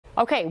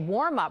Okay,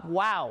 warm up.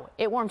 Wow.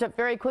 It warmed up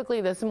very quickly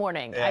this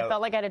morning. Yeah. I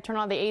felt like I had to turn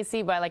on the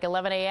AC by like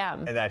 11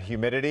 a.m. And that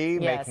humidity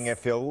making it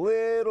feel a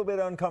little bit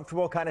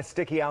uncomfortable, kind of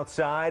sticky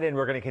outside. And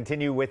we're going to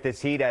continue with this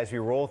heat as we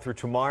roll through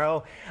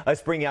tomorrow.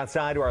 Let's bring you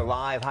outside to our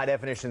live high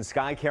definition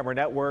sky camera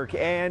network.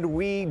 And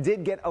we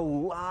did get a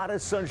lot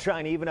of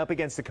sunshine even up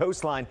against the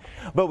coastline.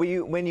 But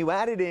when you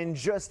added in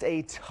just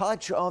a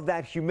touch of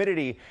that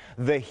humidity,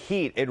 the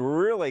heat, it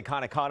really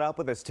kind of caught up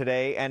with us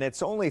today. And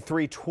it's only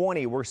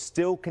 3:20. We're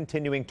still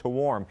continuing to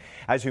warm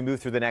as we move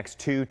through the next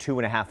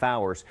 2.5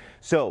 hours.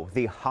 So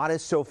the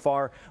hottest so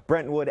far,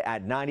 Brentwood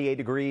at 98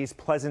 degrees,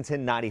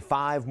 Pleasanton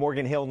 95,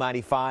 Morgan Hill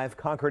 95,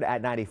 Concord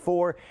at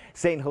 94,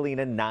 St.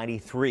 Helena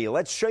 93.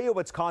 Let's show you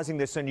what's causing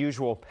this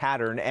unusual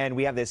pattern. And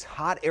we have this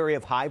hot area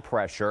of high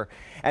pressure,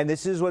 and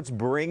this is what's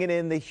bringing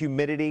in the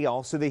humidity,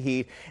 also the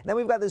heat. And then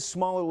we've got this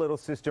smaller little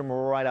system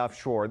right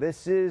offshore.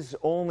 This is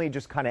only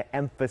just kind of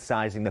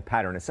emphasizing the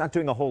pattern. It's not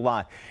doing a whole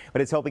lot,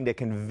 but it's helping to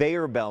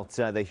conveyor belt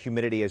the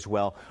humidity as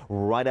well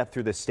right up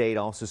through the state.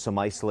 Also some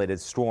isolated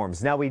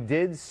storms. Now we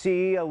did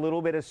see a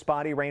little bit of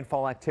spotty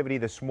rainfall activity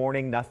this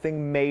morning.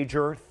 Nothing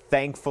major,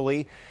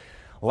 thankfully.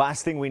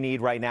 Last thing we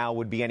need right now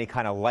would be any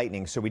kind of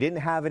lightning. So we didn't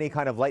have any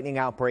kind of lightning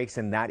outbreaks,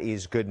 and that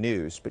is good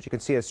news. But you can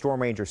see as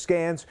Storm Ranger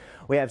scans,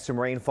 we have some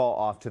rainfall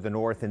off to the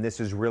north, and this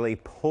is really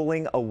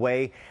pulling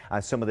away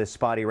some of this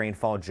spotty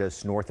rainfall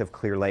just north of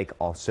Clear Lake,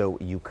 also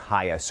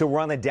Ukiah. So we're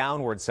on the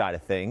downward side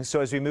of things.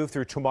 So as we move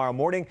through tomorrow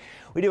morning,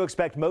 we do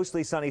expect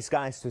mostly sunny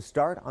skies to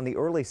start on the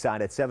early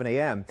side at 7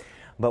 a.m.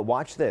 But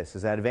watch this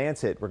as I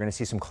advance it. We're going to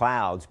see some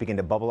clouds begin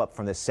to bubble up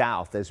from the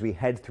south as we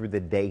head through the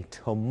day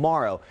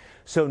tomorrow.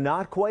 So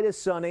not quite as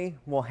sunny.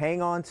 We'll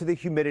hang on to the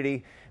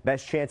humidity.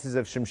 Best chances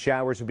of some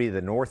showers would be to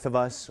the north of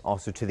us,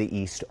 also to the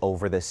east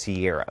over the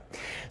Sierra.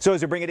 So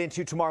as we bring it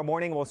into tomorrow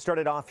morning, we'll start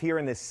it off here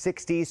in the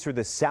 60s through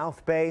the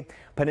South Bay,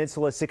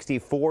 Peninsula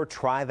 64,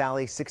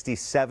 Tri-Valley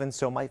 67.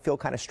 So it might feel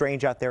kind of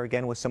strange out there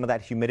again with some of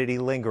that humidity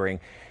lingering.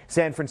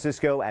 San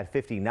Francisco at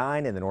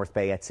 59 and the North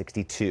Bay at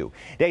 62.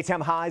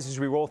 Daytime highs as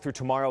we roll through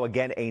tomorrow.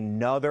 Again,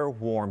 another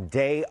warm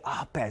day,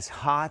 up as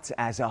hot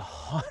as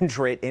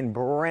 100 in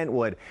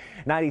Brentwood,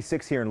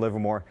 96 here in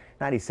Livermore,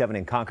 97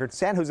 in Concord.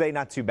 San Jose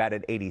not too bad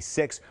at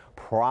 86.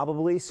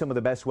 Probably some of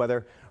the best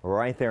weather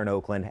right there in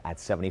Oakland at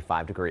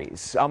 75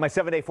 degrees. On my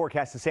 7-day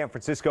forecast in San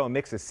Francisco, a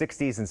mix of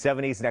 60s and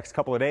 70s next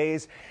couple of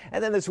days.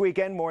 And then this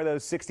weekend, more of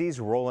those 60s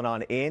rolling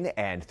on in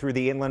and through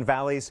the inland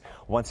valleys.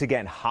 Once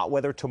again, hot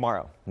weather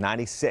tomorrow,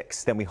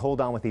 96. Then we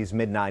hold on with these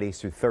mid-90s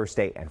through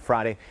Thursday and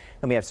Friday.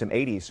 Then we have some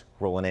 80s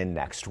rolling in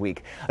next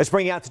week. Let's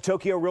bring you out to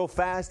Tokyo real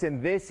fast.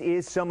 And this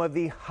is some of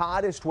the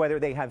hottest weather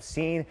they have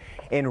seen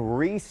in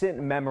recent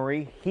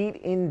memory. Heat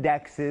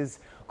indexes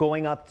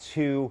going up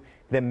to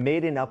the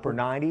mid and upper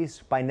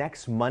 90s. By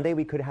next Monday,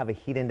 we could have a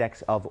heat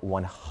index of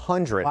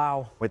 100.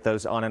 Wow. With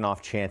those on and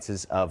off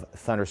chances of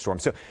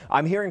thunderstorms. So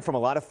I'm hearing from a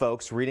lot of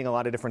folks, reading a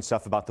lot of different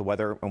stuff about the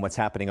weather and what's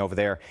happening over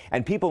there.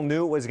 And people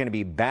knew it was going to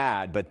be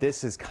bad, but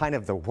this is kind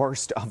of the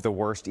worst of the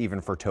worst,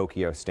 even for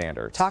Tokyo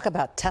standards. Talk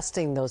about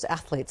testing those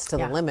athletes to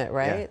the limit,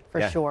 right?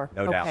 For sure.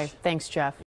 No doubt. Okay, thanks, Jeff.